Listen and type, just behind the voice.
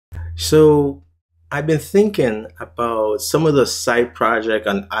So I've been thinking about some of the side project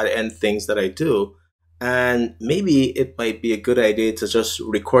and odd end things that I do, and maybe it might be a good idea to just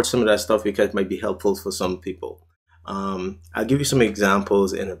record some of that stuff because it might be helpful for some people. I'll give you some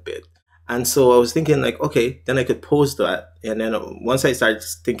examples in a bit. And so I was thinking like, okay, then I could post that. And then once I started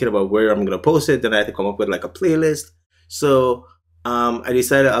thinking about where I'm going to post it, then I had to come up with like a playlist. So I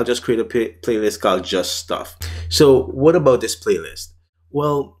decided I'll just create a playlist called Just Stuff. So what about this playlist?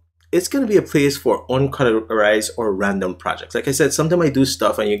 Well, it's going to be a place for uncategorized or random projects. Like I said, sometimes I do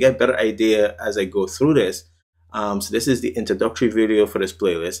stuff and you get better idea as I go through this. So this is the introductory video for this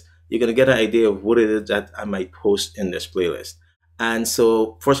playlist. You're going to get an idea of what it is that I might post in this playlist. And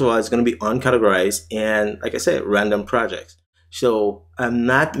so first of all, it's going to be uncategorized and like I said, random projects. So I'm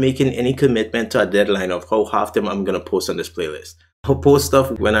not making any commitment to a deadline of how often I'm going to post on this playlist. I'll post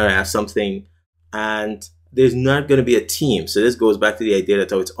stuff when I have something, and there's not going to be a team. So this goes back to the idea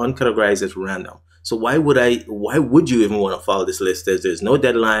that it's uncategorized, it's random. So why would you even want to follow this list? There's no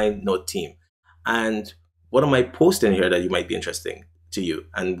deadline, no team. And what am I posting here that you might be interesting to you,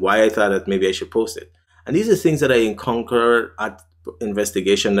 and why I thought that maybe I should post it? And these are things that I encounter at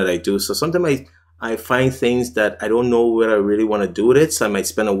investigation that I do. So sometimes I find things that I don't know where I really want to do with it. So I might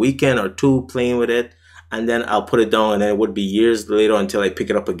spend a weekend or two playing with it, and then I'll put it down, and then it would be years later until I pick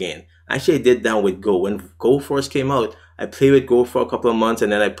it up again. Actually, I did that with Go. When Go first came out, I played with Go for a couple of months,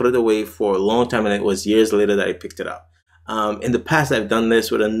 and then I put it away for a long time, and it was years later that I picked it up. In the past, I've done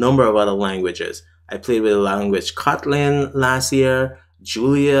this with a number of other languages. I played with a language Kotlin last year,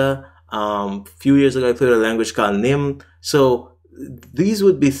 Julia. A few years ago, I played with a language called Nim. So these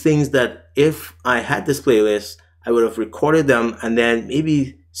would be things that if I had this playlist, I would have recorded them, and then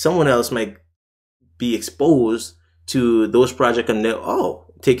maybe someone else might be exposed to those projects and they, oh,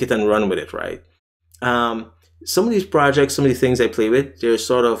 take it and run with it, right? Some of these projects, some of the things I play with, they're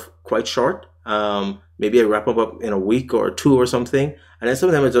sort of quite short. Maybe I wrap them up in a week or two or something. And then some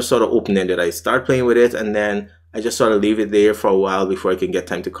of them are just sort of open-ended. I start playing with it and then I just sort of leave it there for a while before I can get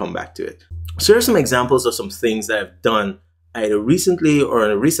time to come back to it. So here's some examples of some things that I've done either recently or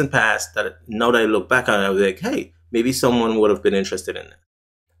in a recent past that now that I look back on it, I was like, hey, maybe someone would have been interested in it.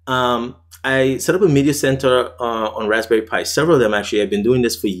 I set up a media center on Raspberry Pi. Several of them actually. I've been doing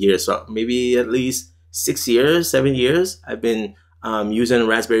this for years, so maybe at least 6 years, 7 years. I've been using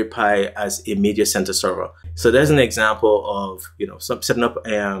Raspberry Pi as a media center server. So there's an example of setting up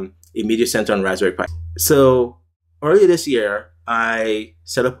a media center on Raspberry Pi. So earlier this year, I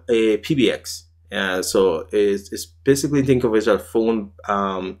set up a PBX. So it's basically think of it as a phone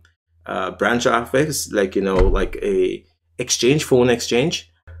branch office, like like a phone exchange.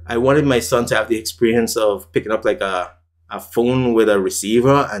 I wanted my son to have the experience of picking up like a phone with a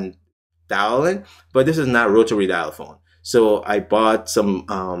receiver and dialing, but this is not rotary dial phone. So I bought some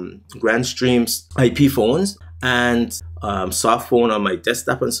Grandstream's IP phones and soft phone on my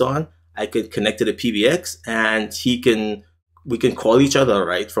desktop and so on. I could connect to the PBX and we can call each other,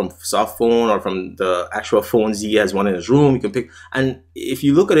 right, from soft phone or from the actual phones. He has one in his room. You can pick, and if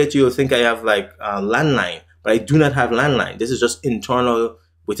you look at it, you'll think I have like a landline, but I do not have landline. This is just internal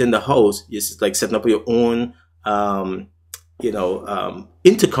within the house. It's like setting up your own,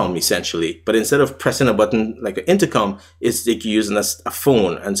 intercom essentially. But instead of pressing a button like an intercom, it's like you're using a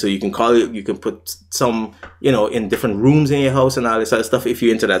phone. And so you can call it, you can put some, in different rooms in your house and all this other stuff if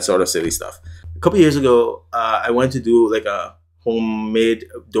you're into that sort of silly stuff. A couple of years ago, I wanted to do like a homemade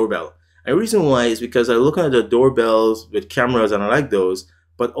doorbell. And the reason why is because I was looking at the doorbells with cameras and I like those,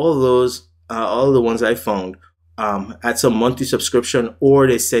 but all those, all the ones I found, at some monthly subscription, or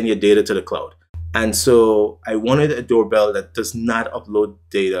they send your data to the cloud. And so I wanted a doorbell that does not upload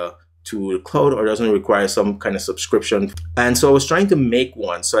data to the cloud or doesn't require some kind of subscription. And so I was trying to make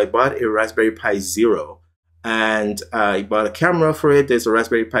one. So I bought a Raspberry Pi Zero and I bought a camera for it. There's a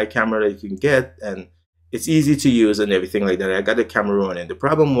Raspberry Pi camera that you can get and it's easy to use and everything like that. I got the camera running. The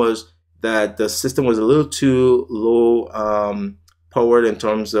problem was that the system was a little too low powered in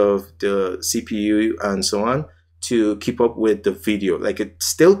terms of the CPU and so on to keep up with the video. Like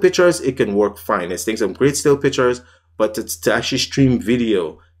still pictures, it can work fine. It's some great still pictures, but to actually stream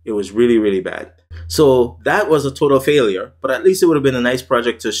video, it was really, really bad. So that was a total failure, but at least it would have been a nice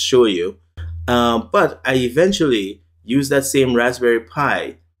project to show you. But I eventually used that same Raspberry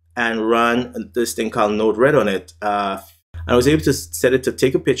Pi and run this thing called Node-RED on it. I was able to set it to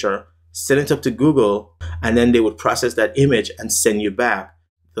take a picture, send it up to Google, and then they would process that image and send you back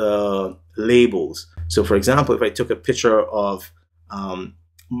the labels. So for example, if I took a picture of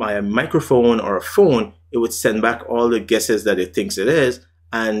my microphone or a phone, it would send back all the guesses that it thinks it is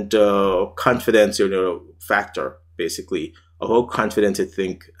and confidence factor basically or how confident I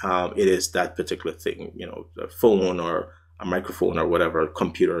think it is that particular thing, a phone or a microphone or whatever,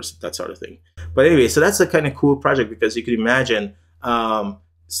 computers, that sort of thing. But anyway, so that's a kind of cool project because you could imagine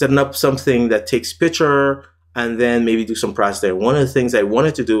setting up something that takes picture and then maybe do some process there. One of the things I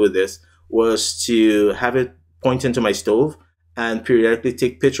wanted to do with this was to have it point into my stove and periodically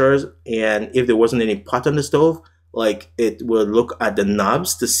take pictures. And if there wasn't any pot on the stove, like it would look at the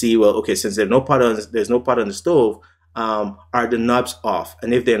knobs to see, well, okay, since there's no pot on the stove, are the knobs off?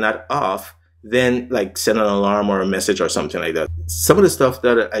 And if they're not off, then like send an alarm or a message or something like that. Some of the stuff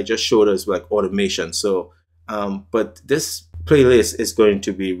that I just showed us like automation. So, but this playlist is going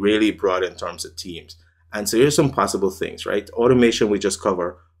to be really broad in terms of themes. And so here's some possible things, right? Automation, we just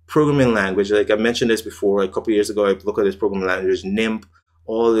cover. Programming language, like I mentioned this before, a couple years ago, I looked at this programming language, NIMP.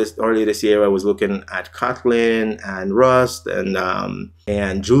 All this earlier this year, I was looking at Kotlin and Rust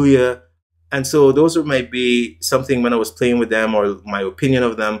and Julia. And so those might be something when I was playing with them or my opinion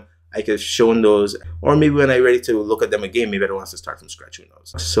of them, I could have shown those. Or maybe when I'm ready to look at them again, maybe I don't want to start from scratch, who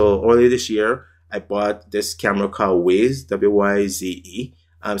knows. So earlier this year, I bought this camera called Wyze, W-Y-Z-E.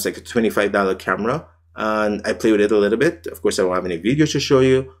 It's like a $25 camera. And I play with it a little bit. Of course, I don't have any videos to show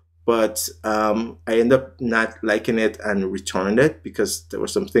you, but I ended up not liking it and returned it because there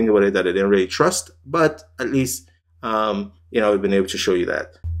was something about it that I didn't really trust. But at least, I've been able to show you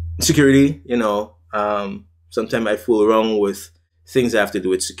that. Security, sometimes I fool around with things I have to do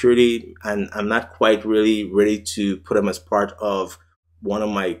with security, and I'm not quite really ready to put them as part of one of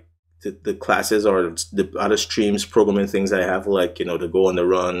my the classes or the other streams, programming things I have, like, to go on the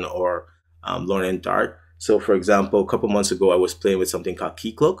run or learning Dart. So for example, a couple months ago, I was playing with something called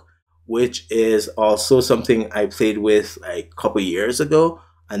Keycloak, which is also something I played with like a couple years ago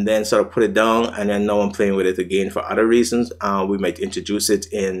and then sort of put it down. And then now I'm playing with it again for other reasons. We might introduce it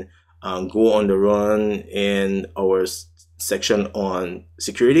in Go on the Run in our section on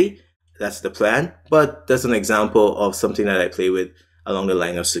security. That's the plan. But that's an example of something that I play with along the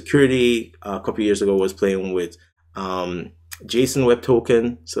line of security. A couple years ago, I was playing with JSON Web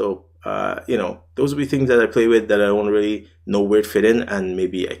Token. So those would be things that I play with that I don't really know where it fit in, and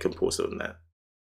maybe I can post on that.